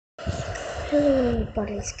Hello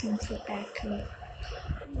everybody, it's Kingsley Accurate.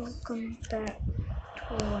 Welcome back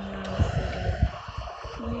to another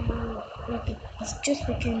video. Now, it's just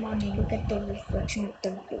became morning. Look at the reflection of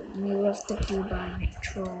the mirror of the Dubai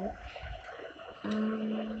Metro.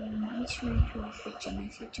 Which metro is which am I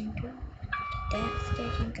switching to? That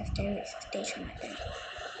station, because there is a station right there.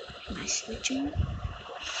 Am I switching? Yep,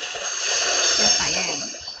 I am.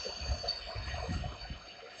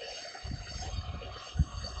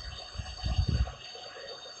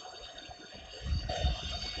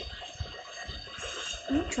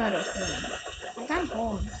 Let me try to horn. I can't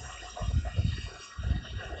horn.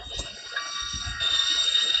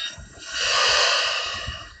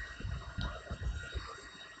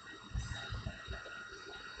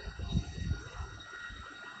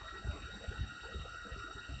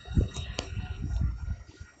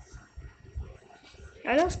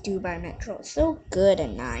 I love Dubai Metro. It's so good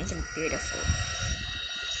and nice and beautiful.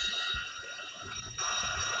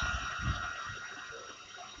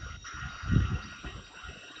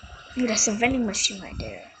 Ooh, there's a vending machine right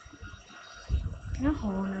there. No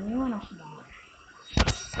horn, I want a horn.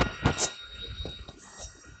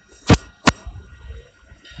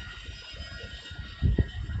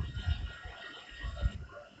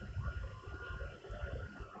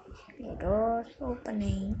 The door's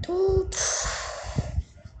opening. Toot.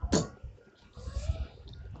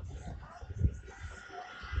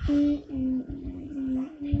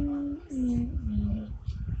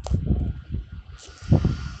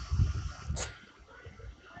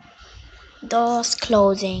 Doors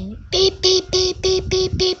closing. Beep, beep, beep, beep,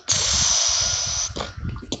 beep, beep.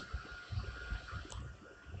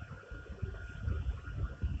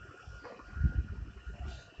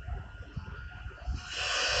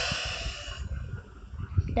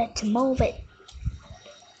 Let's move it.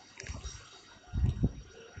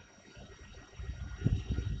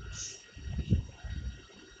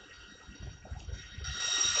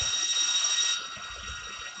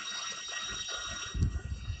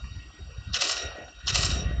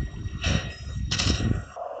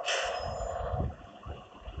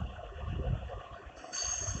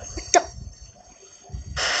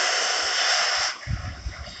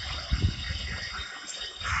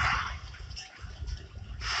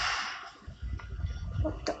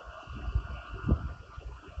 What the?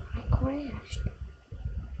 I crashed.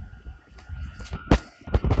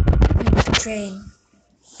 The train.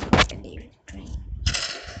 I leave the train.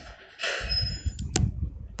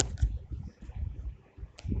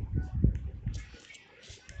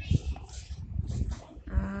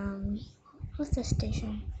 What's the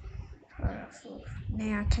station?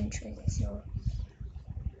 Nah, I can't choose it, so.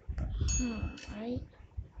 Right?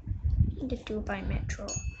 The Dubai Metro.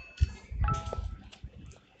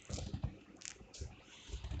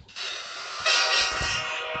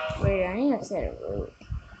 Wait, I need to set a route.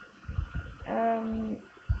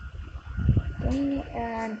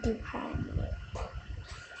 Dubai.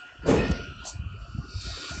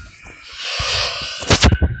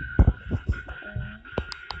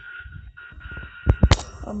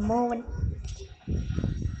 A moment.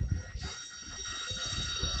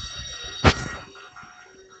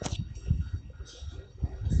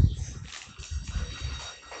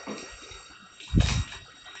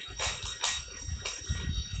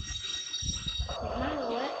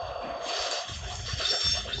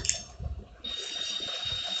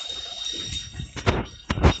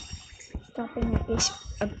 Stopping at this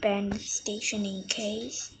abandoned station in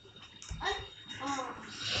case.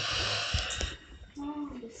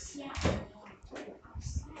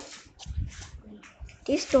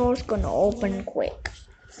 This door's gonna open quick.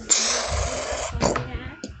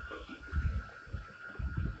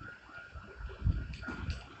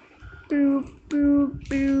 Boop, boop,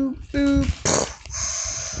 boop, boop.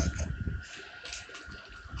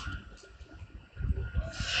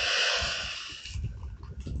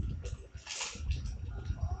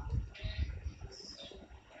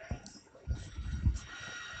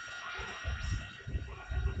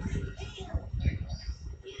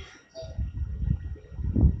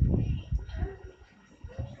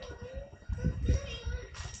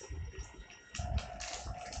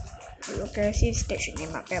 Okay, I see a station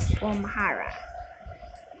name up there, Mahara.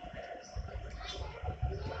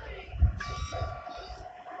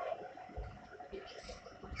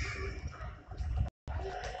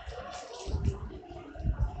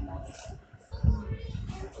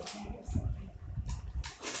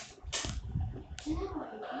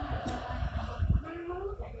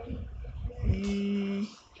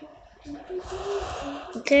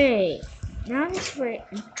 Okay, now let's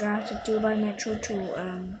drive to Dubai Metro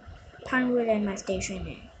to Pinewood and my station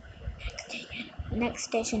name. Next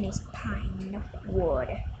station is Pinewood.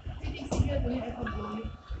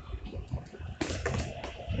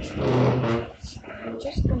 I'm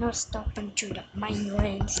just gonna stop into the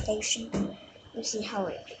main station to see how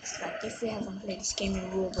it looks like if you haven't played this game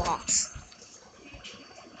in Roblox.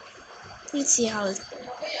 Let's see how the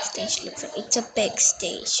station looks like. It's a big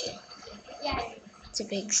station. It's a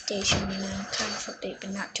big station, kind of big,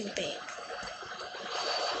 but not too big.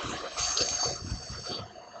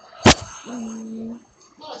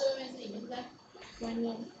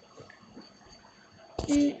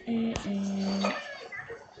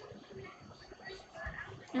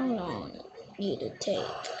 How long did it take?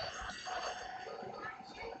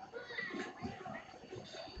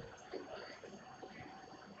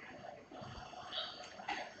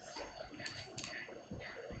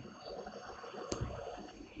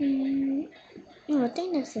 No, I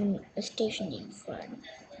think that's a station in front.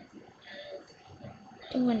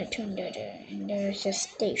 I think when I turn there, and there's a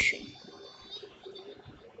station.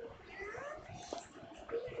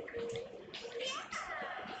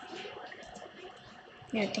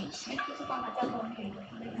 Yeah, I think so.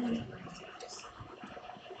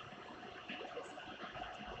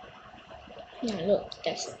 Yeah, look,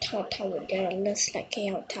 that's a tall tower there. Looks like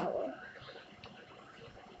KL Tower.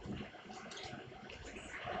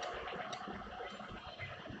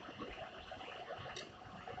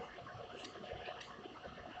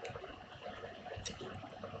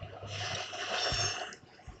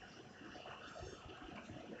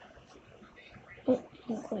 Oh,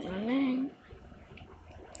 I'm going on land.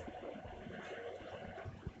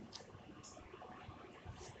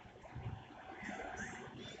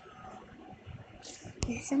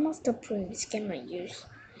 Some of the pros can use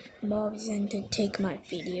mobs and to take my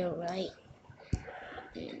video, right?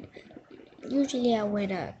 Usually I wear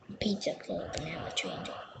the pizza club and I will change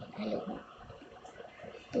it. I look more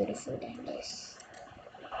beautiful than this.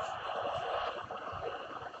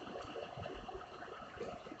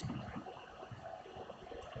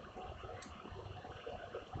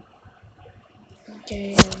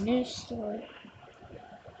 Okay, next one.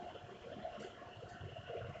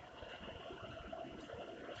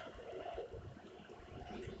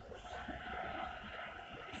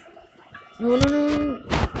 No, no, no.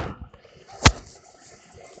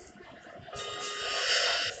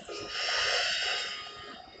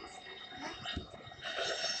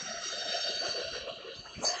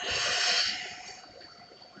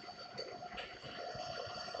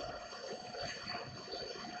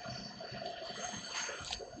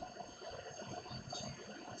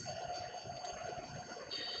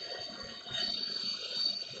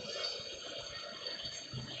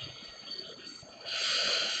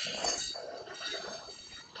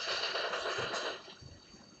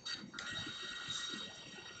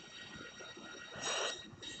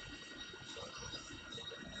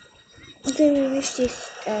 Okay, we reach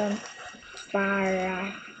this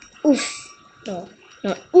Farah. Oof. No,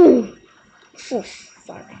 not ooh. Oof.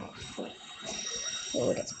 Farah. Oof.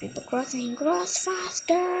 Oh, that's people crossing. Cross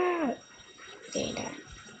faster. Okay, done.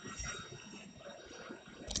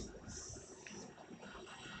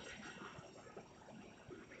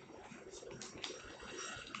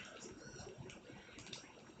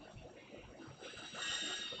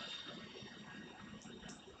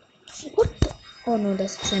 What? Oh no,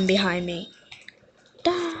 there's a train behind me.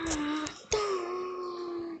 Da, da.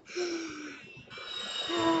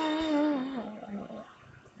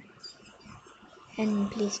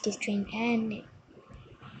 And please, this train and man,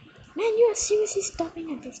 you are seriously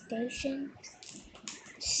stopping at the station?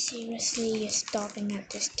 Seriously, you're stopping at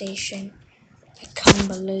the station? I can't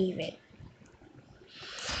believe it.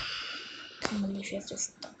 I can't believe you're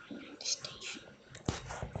just stopping at the station.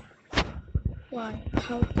 Why?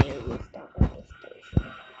 How dare you stop at the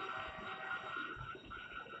station?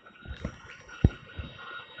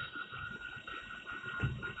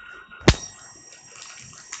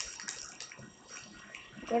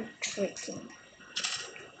 You're tricking.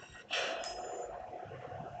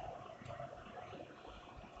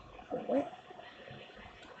 What?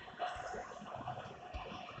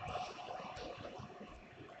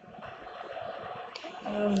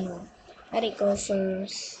 Oh no. Let it go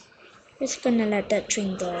first. Just gonna let that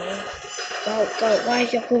train go. Go, go. Why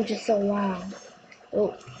is your cruiser so long?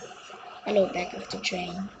 Oh, hello, back of the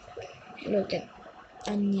train. Look at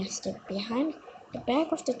Anya stuck behind. The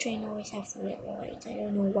back of the train always has red lights. I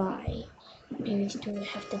don't know why. Maybe it's to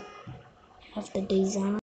have the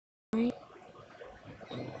design.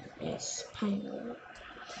 Yes, Pinewood.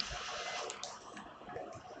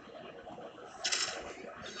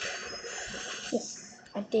 Yes,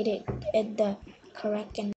 I did it at the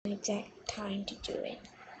correct and exact time to do it.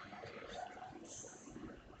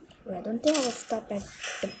 I don't think I will stop at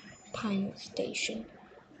the Pine Station.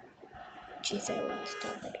 Jeez, I won't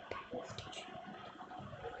stop at the Pine Station.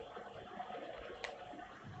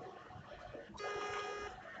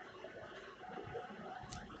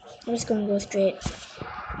 I'm just gonna go straight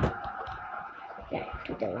back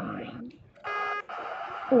to the line.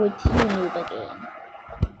 Oh, it's you, noob again.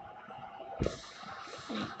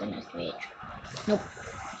 I'm gonna switch. Nope.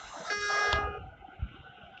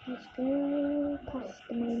 Let's go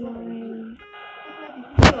customer line.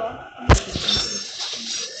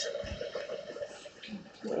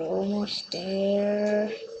 We're almost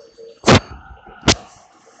there.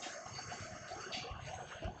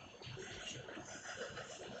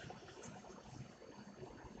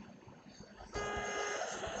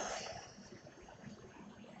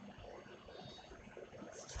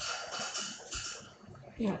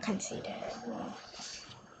 No, I can't see that.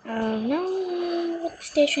 No, what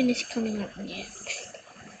station is coming up next?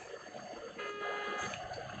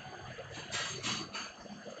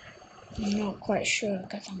 I'm not quite sure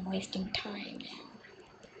because I'm wasting time now.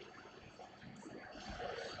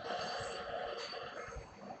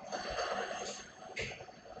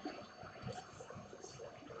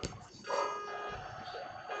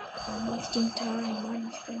 I'm wasting time. When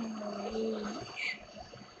is gonna reach?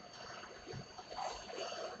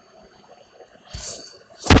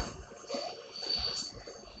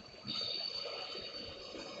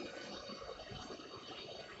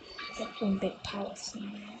 That's one big palace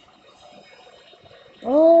now.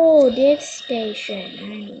 Oh, this station. I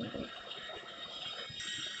know.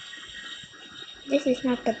 This is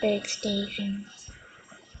not the big station.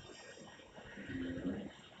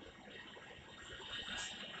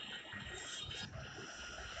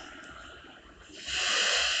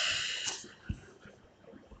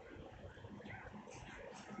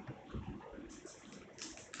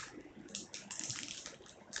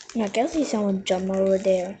 I can see someone jump over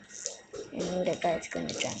there. I know that guy's gonna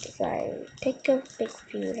jump, so I take a big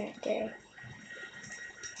view right there.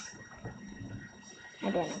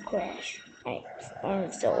 I don't wanna crash.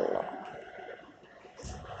 I'm so low.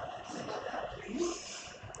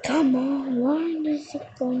 Come on, when is it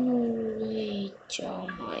gonna reach? Oh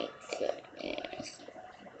my goodness.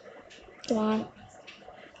 Come on.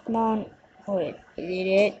 Come on. Wait, is it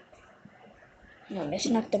it? No, that's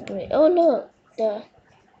not the bridge. Oh look, the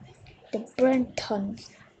Brenton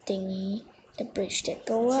thingy, the bridge that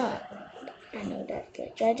go up. I know that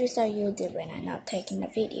bridge. I just saw you did when I'm not taking the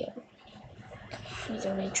video. It's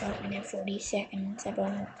only 12 minutes 40 seconds. I'm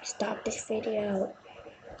gonna stop this video.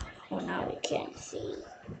 Oh, now we can't see.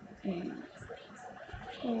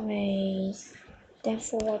 Anyways, thanks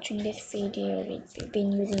for watching this video. We've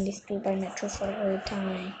been using this 2x Metro for the whole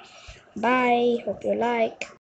time. Bye. Hope you like.